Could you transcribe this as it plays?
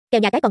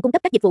Kèo nhà cái còn cung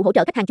cấp các dịch vụ hỗ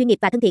trợ khách hàng chuyên nghiệp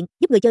và thân thiện,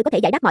 giúp người chơi có thể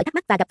giải đáp mọi thắc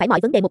mắc và gặp phải mọi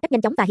vấn đề một cách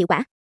nhanh chóng và hiệu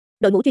quả.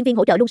 Đội ngũ chuyên viên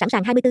hỗ trợ luôn sẵn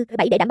sàng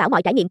 24/7 để đảm bảo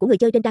mọi trải nghiệm của người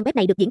chơi trên trang web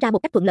này được diễn ra một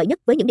cách thuận lợi nhất.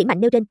 Với những điểm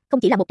mạnh nêu trên, không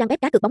chỉ là một trang web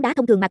cá cược bóng đá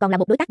thông thường mà còn là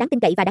một đối tác đáng tin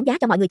cậy và đáng giá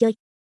cho mọi người chơi.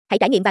 Hãy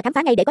trải nghiệm và khám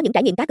phá ngay để có những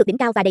trải nghiệm cá cược đỉnh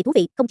cao và đầy thú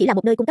vị, không chỉ là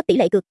một nơi cung cấp tỷ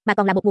lệ cược mà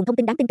còn là một nguồn thông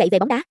tin đáng tin cậy về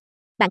bóng đá.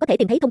 Bạn có thể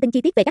tìm thấy thông tin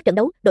chi tiết về các trận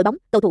đấu, đội bóng,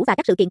 cầu thủ và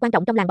các sự kiện quan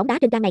trọng trong làng bóng đá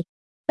trên trang này.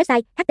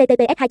 Website: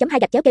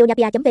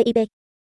 https://keonapia.vip